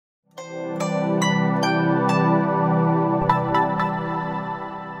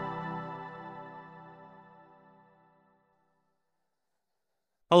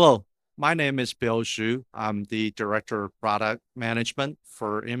Hello, my name is Bill Xu. I'm the Director of Product Management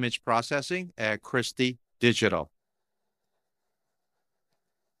for Image Processing at Christie Digital.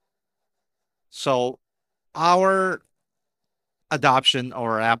 So our adoption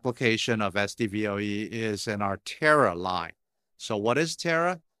or application of SDVoE is in our Terra line. So what is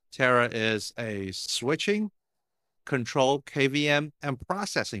Terra? Terra is a switching, control, KVM, and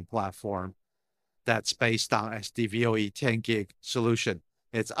processing platform that's based on SDVoE 10 gig solution.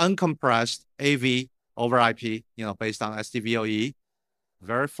 It's uncompressed AV over IP, based on SDVoE,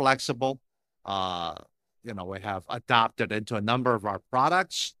 very flexible. Uh, we have adopted into a number of our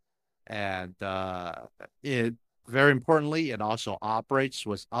products, and it very importantly, it also operates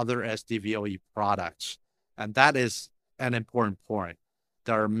with other SDVoE products, and that is an important point.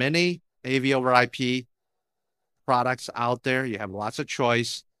 There are many AV over IP products out there. You have lots of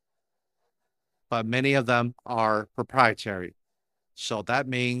choice, but many of them are proprietary. So that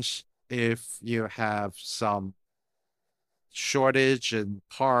means if you have some shortage in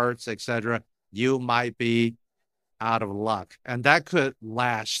parts, etc., you might be out of luck. And that could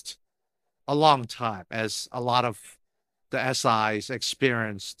last a long time, as a lot of the SIs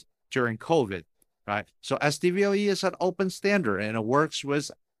experienced during COVID, right? So SDVoE is an open standard and it works with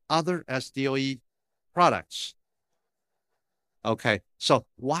other SDVoE products. Okay, so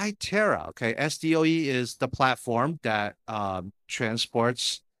why Terra? Okay, SDVoE is the platform that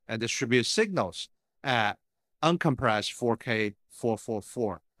transports and distributes signals at uncompressed 4K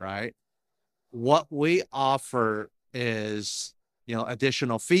 444, right? What we offer is,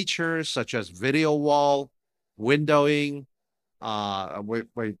 additional features such as video wall, windowing.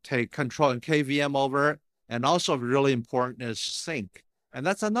 We take control and KVM over, and also really important is sync. And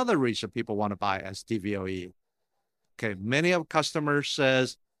that's another reason people want to buy SDVoE. Okay, many of customers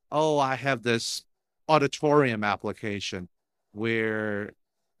says, "Oh, I have this auditorium application where,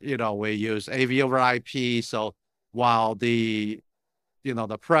 we use AV over IP. So while the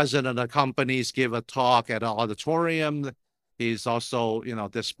president of the companies give a talk at an auditorium, he's also,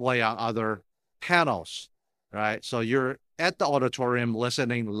 display on other panels, right? So you're at the auditorium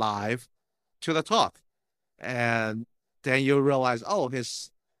listening live to the talk, and then you realize, oh,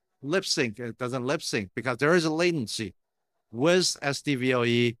 his lip sync, it doesn't lip sync because there is a latency. With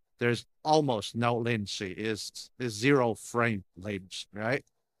SDVoE, there's almost no latency. It's zero frame latency, right?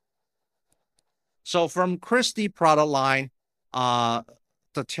 So from Christie product line, uh,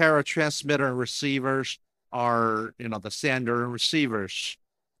 the Terra transmitter and receivers are, the sender and receivers.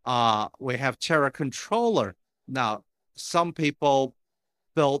 We have Terra controller. Now, some people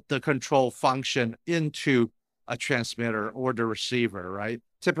built the control function into a transmitter or the receiver, right?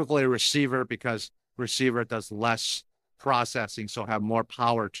 Typically a receiver because receiver does less processing, so have more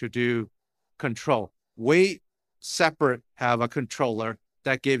power to do control. We separate have a controller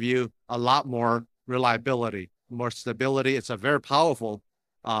that give you a lot more reliability, more stability. It's a very powerful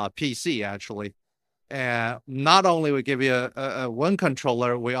PC actually. And not only we give you a one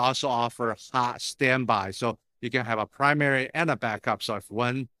controller, we also offer hot standby. So you can have a primary and a backup. So if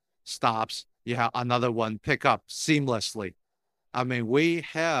one stops, you have another one pick up seamlessly. I mean, we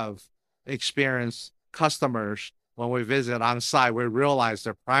have experienced customers when we visit on site, we realized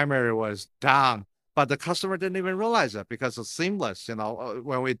their primary was down, but the customer didn't even realize it because it's seamless,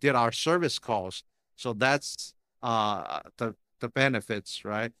 when we did our service calls. So that's the benefits,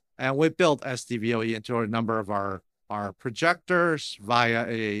 right? And we built SDVoE into a number of our projectors via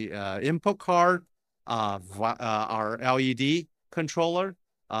a input card, our LED controller,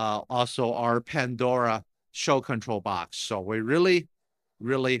 also our Pandora show control box. So we really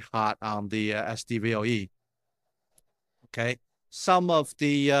hot on the SDVoE. Okay, some of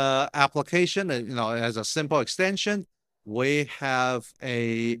the application, as a simple extension, we have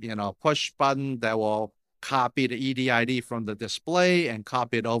a push button that will copy the EDID from the display and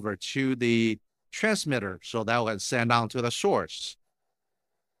copy it over to the transmitter, so that will send on to the source.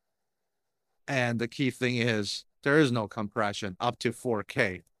 And the key thing is there is no compression up to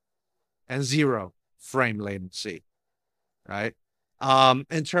 4K and zero frame latency, right?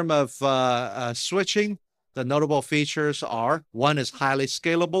 In terms of switching, the notable features are one is highly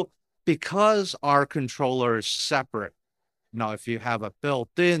scalable because our controller is separate. Now, if you have a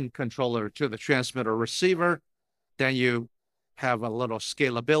built-in controller to the transmitter receiver, then you have a little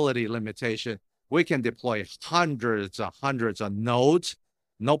scalability limitation. We can deploy hundreds of nodes,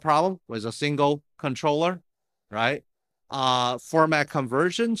 no problem, with a single controller, right? Format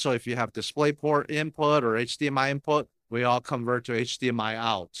conversion. So if you have DisplayPort input or HDMI input, we all convert to HDMI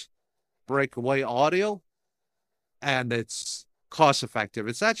out. Breakaway audio, and it's cost effective.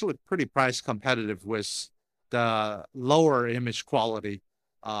 It's actually pretty price competitive with the lower image quality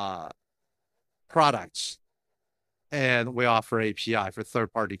uh, products, and we offer API for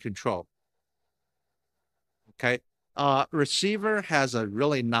third-party control. Okay. Receiver has a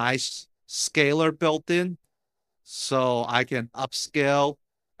really nice scaler built in, so I can upscale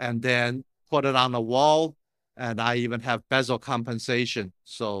and then put it on the wall. And I even have bezel compensation.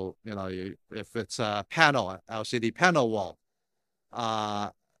 So, if it's a panel, LCD panel wall, uh,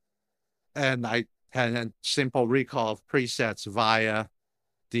 and I can simple recall of presets via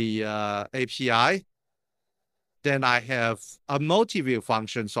the API, then I have a multi-view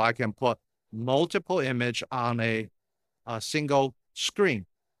function, so I can put multiple image on a single screen,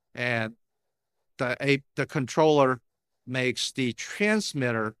 and the controller makes the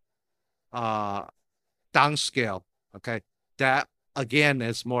transmitter downscale. Okay, that again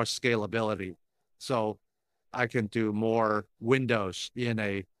is more scalability. So I can do more windows in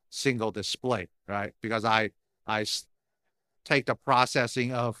a single display, right? Because I take the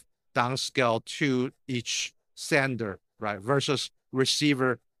processing of downscale to each sender, right? Versus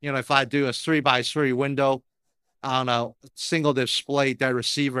receiver. If I do a 3x3 window on a single display, that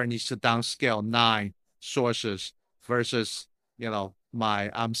receiver needs to downscale 9 sources versus,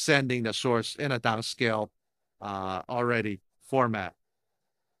 I'm sending the source in a downscale already format,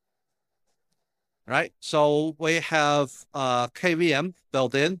 right? So we have KVM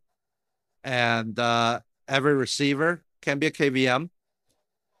built in, and every receiver can be a KVM,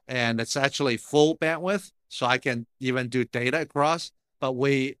 and it's actually full bandwidth, so I can even do data across, but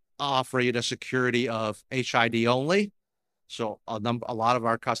we offer you the security of HID only. So a lot of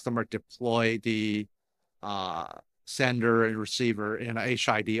our customers deploy the sender and receiver in a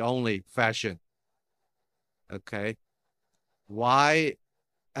HID only fashion. Okay. Why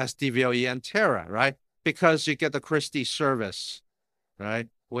SDVoE and Terra, right? Because you get the Christie service, right?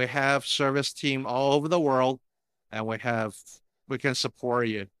 We have service team all over the world, and we can support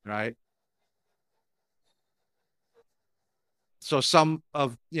you, right? So some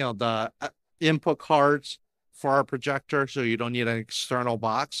of the input cards for our projector, so you don't need an external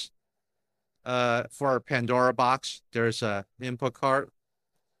box. For our Pandora box, there's a input card.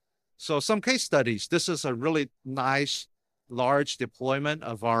 So some case studies. This is a really nice, large deployment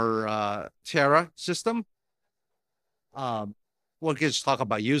of our Terra system. We'll just talk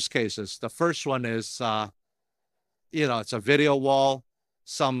about use cases. The first one is, it's a video wall,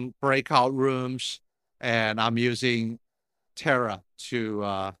 some breakout rooms, and I'm using Terra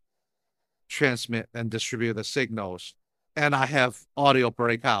to transmit and distribute the signals. And I have audio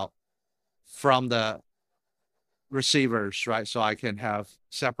breakout from the receivers, right? So I can have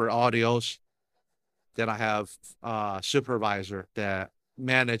separate audios. Then I have a supervisor that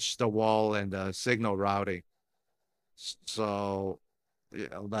manage the wall and the signal routing. So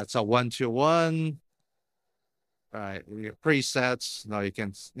that's a 1-to-1. Right, presets. Now you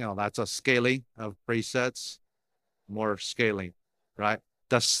can, that's a scaling of presets, more scaling, right?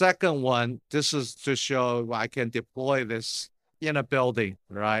 The second one, this is to show I can deploy this in a building,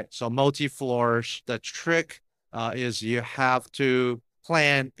 right? So multi-floors. The trick is you have to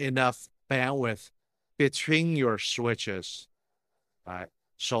plan enough bandwidth between your switches, right?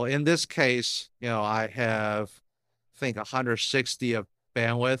 So in this case, I have, I think 160 of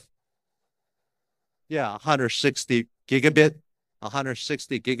bandwidth. Yeah, 160 gigabit,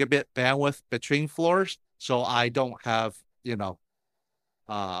 160 gigabit bandwidth between floors. So I don't have,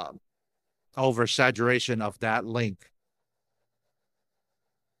 uh, oversaturation of that link,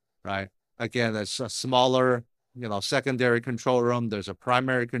 right? Again, it's a smaller, secondary control room. There's a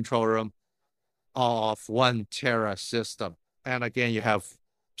primary control room of one Terra system. And again, you have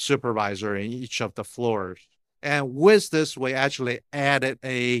supervisor in each of the floors. And with this, we actually added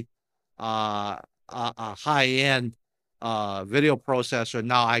a high-end video processor.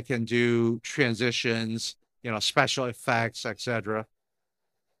 Now I can do transitions, special effects, etc.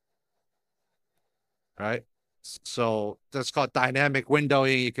 Right? So that's called dynamic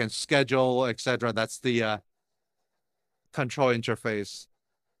windowing. You can schedule, etc. That's the control interface.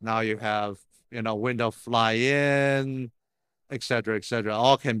 Now you have, window fly in, etc., etc.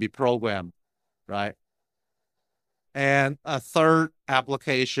 All can be programmed, right? And a third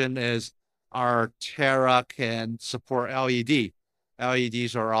application is our Terra can support LED.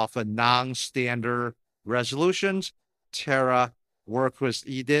 LEDs are often non-standard resolutions. Terra work with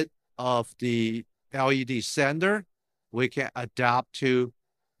EDIT of the LED sender. We can adapt to,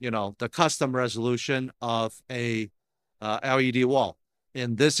 the custom resolution of a LED wall.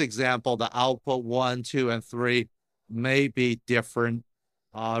 In this example, the output 1, 2, and 3 may be different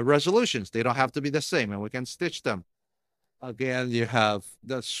resolutions. They don't have to be the same, and we can stitch them. Again, you have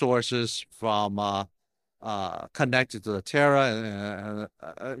the sources from connected to the Terra,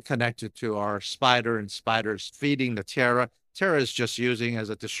 connected to our Spider, and Spider's feeding the Terra. Terra is just using as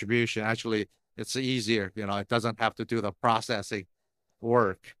a distribution. Actually, it's easier. It doesn't have to do the processing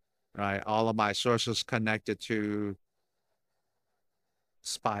work, right? All of my sources connected to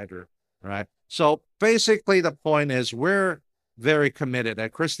Spider, right? So basically, the point is we're very committed,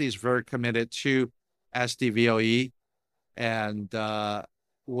 and Christie is very committed to SDVoE, and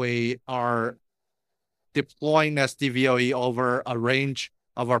we are deploying SDVoE over a range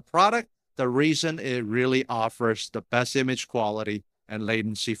of our product. The reason it really offers the best image quality and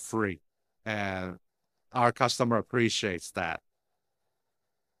latency free, and our customer appreciates that.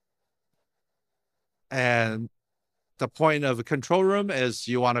 And the point of a control room is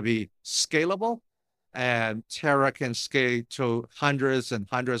you want to be scalable, and Terra can scale to hundreds and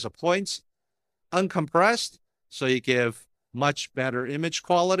hundreds of points, uncompressed, so you give much better image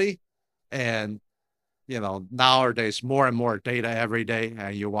quality. And nowadays more and more data every day,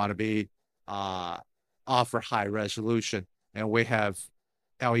 and you want to be offer high resolution, and we have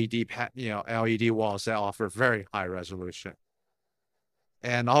LED walls that offer very high resolution.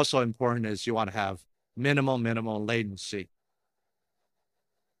 And also important is you want to have minimal latency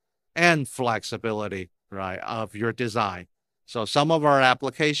and flexibility, right, of your design. So some of our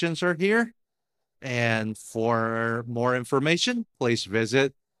applications are here, and for more information, please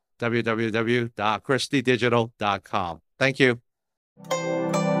visit www.christiedigital.com. Thank you.